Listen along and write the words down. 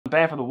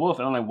bad for the wolf,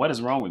 and I'm like, what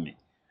is wrong with me?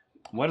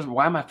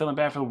 Why am I feeling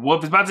bad for the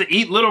wolf? He's about to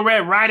eat Little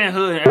Red Riding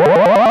Hood.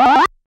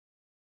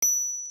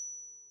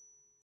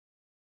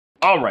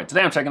 All right,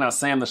 today I'm checking out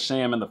Sam the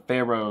Sham and the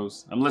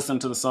Pharaohs. I'm listening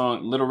to the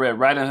song Little Red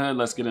Riding Hood.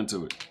 Let's get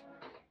into it.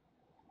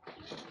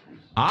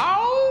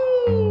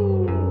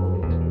 Oh,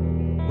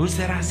 who's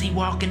that I see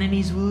walking in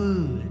these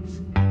woods?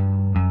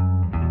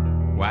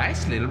 Why,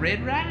 it's Little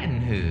Red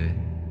Riding Hood.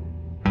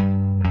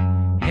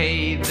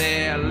 Hey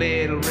there,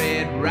 Little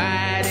Red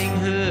Riding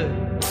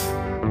Hood.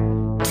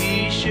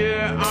 You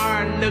sure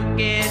are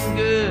looking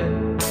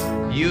good.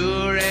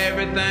 You're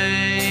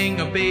everything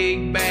a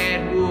big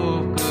bad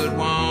wolf could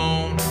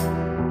want.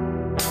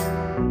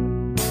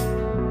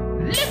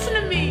 Listen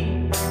to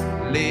me,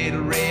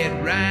 Little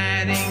Red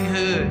Riding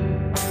Hood.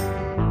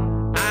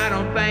 I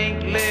don't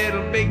think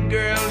little big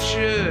girls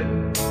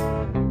should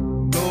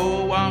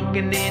go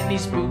walking in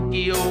these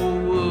spooky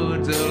old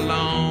woods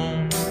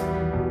alone.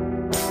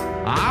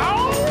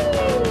 Oh,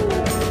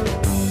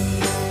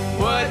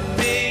 what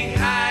big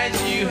eyes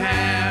you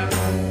have,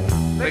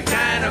 the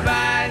kind of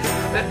eyes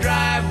that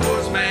drive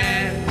wolves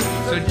mad.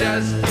 So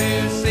just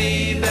to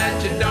see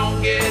that you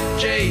don't get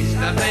chased,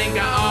 I think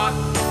I ought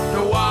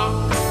to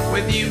walk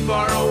with you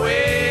for a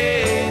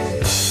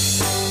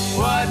ways.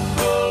 What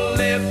full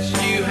lips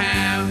you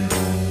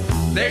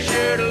have, they're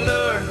sure to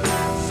lure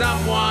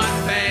someone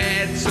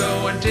bad.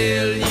 So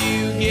until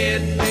you get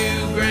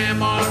to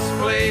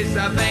Grandma's place,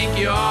 I think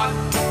you ought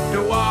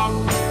to walk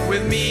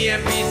with me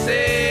and be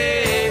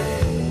safe.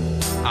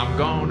 I'm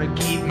gonna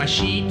keep my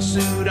sheep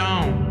suit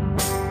on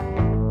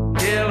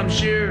till I'm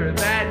sure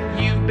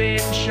that you've been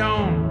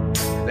shown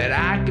that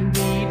I can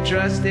be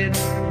trusted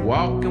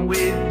walking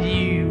with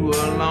you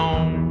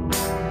alone.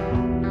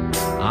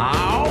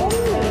 Oh.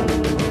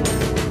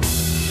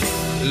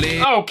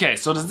 Okay,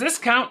 so does this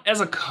count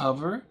as a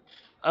cover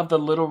of the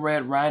Little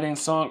Red Riding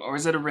song, or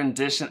is it a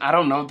rendition? I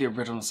don't know the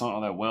original song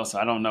all that well, so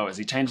I don't know. Is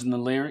he changing the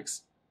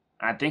lyrics?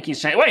 I think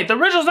he's changing. Wait, the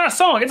original's not a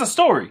song, it's a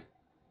story.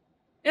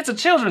 It's a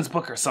children's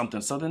book or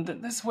something, so then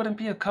this wouldn't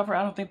be a cover.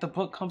 I don't think the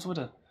book comes with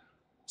a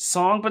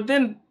song, but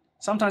then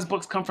sometimes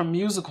books come from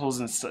musicals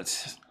and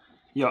such.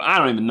 Yo, I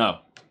don't even know.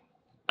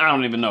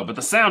 But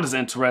the sound is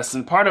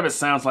interesting. Part of it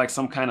sounds like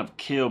some kind of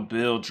Kill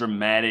Bill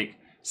dramatic,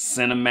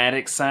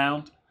 cinematic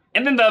sound,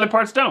 and then the other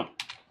parts don't.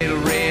 Little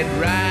Red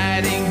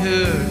Riding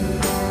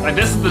Hood. Like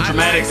this is the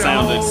dramatic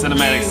sound, the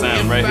cinematic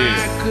sound right here.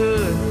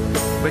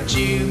 But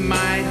you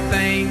might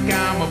think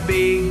I'm a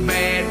big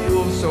bad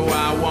wolf, so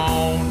I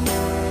won't.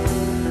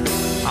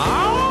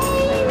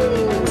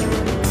 Oh,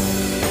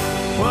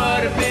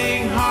 what a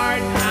big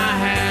heart I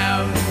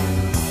have,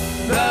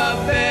 the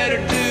better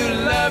to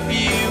love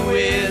you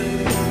with.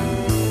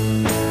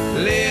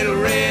 Little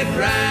Red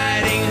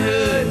Riding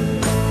Hood,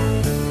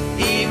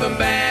 even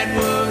bad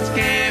wolves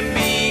can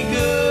be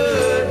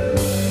good.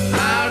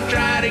 I'll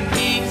try to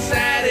keep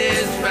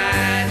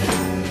satisfied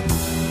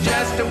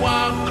just to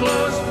walk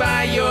close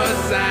by your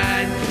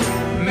side.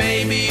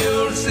 Maybe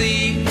you'll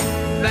see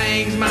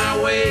things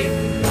my way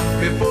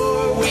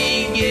before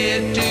we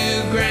get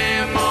to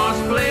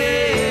Grandma's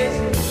place.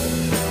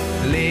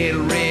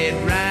 Little Red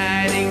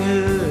Riding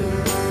Hood,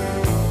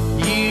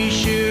 you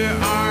sure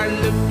are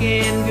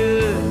looking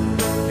good.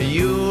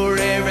 You're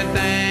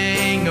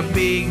everything a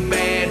big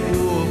bad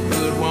wolf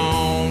could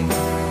want.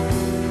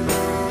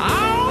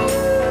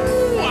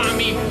 Oh, I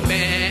mean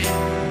bad.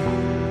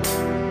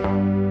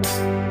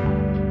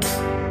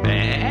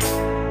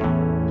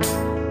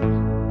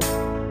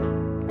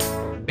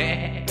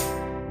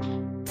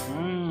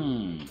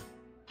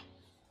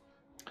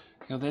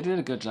 You know, they did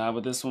a good job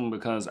with this one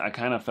because I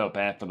kind of felt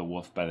bad for the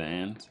wolf by the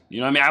end. You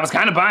know what I mean? I was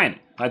kind of buying it.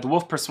 Like the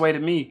wolf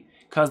persuaded me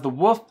because the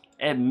wolf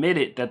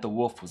admitted that the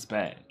wolf was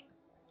bad.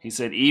 He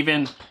said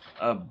even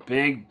a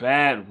big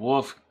bad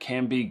wolf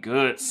can be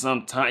good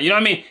sometimes. You know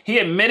what I mean? He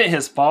admitted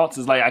his faults.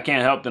 It's like, I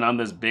can't help that I'm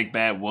this big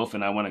bad wolf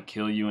and I want to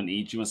kill you and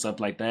eat you and stuff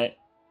like that.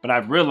 But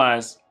I've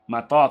realized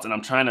my faults and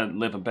I'm trying to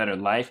live a better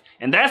life.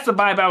 And that's the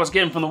vibe I was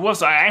getting from the wolf.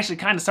 So I actually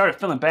kind of started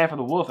feeling bad for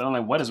the wolf. And I'm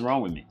like, what is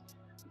wrong with me?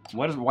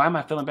 Why am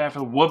I feeling bad for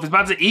the wolf? He's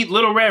about to eat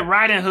Little Red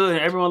Riding Hood.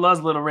 And everyone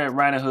loves Little Red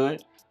Riding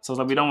Hood. So it's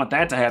like, we don't want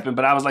that to happen.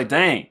 But I was like,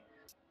 dang.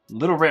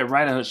 Little Red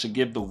Riding Hood should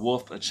give the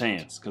wolf a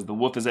chance because the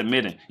wolf is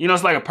admitting. You know,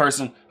 it's like a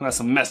person who has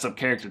some messed up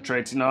character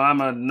traits. You know, I'm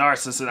a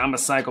narcissist. I'm a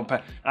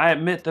psychopath. I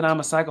admit that I'm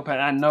a psychopath.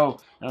 I know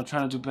that I'm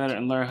trying to do better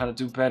and learn how to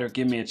do better.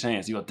 Give me a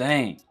chance. You go,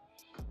 dang.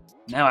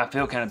 Now I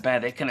feel kind of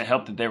bad. They couldn't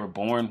help that they were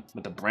born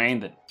with a brain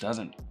that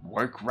doesn't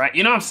work right.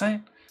 You know what I'm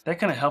saying? They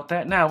couldn't help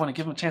that. Now I want to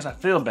give them a chance. I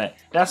feel bad.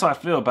 That's how I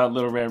feel about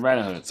Little Red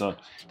Riding Hood. So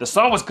the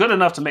song was good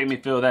enough to make me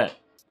feel that.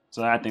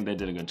 So I think they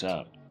did a good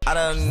job. I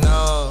don't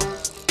know.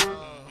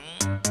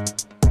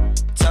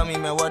 Tell me,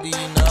 man, what do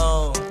you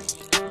know?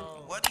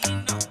 What do you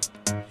know?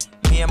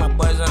 Me and my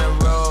boys on the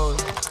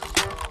road.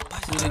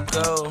 Who to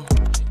go?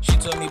 She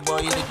told me, boy,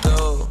 you to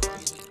go.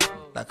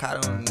 Like, I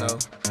don't know.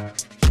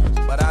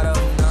 But I don't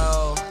know.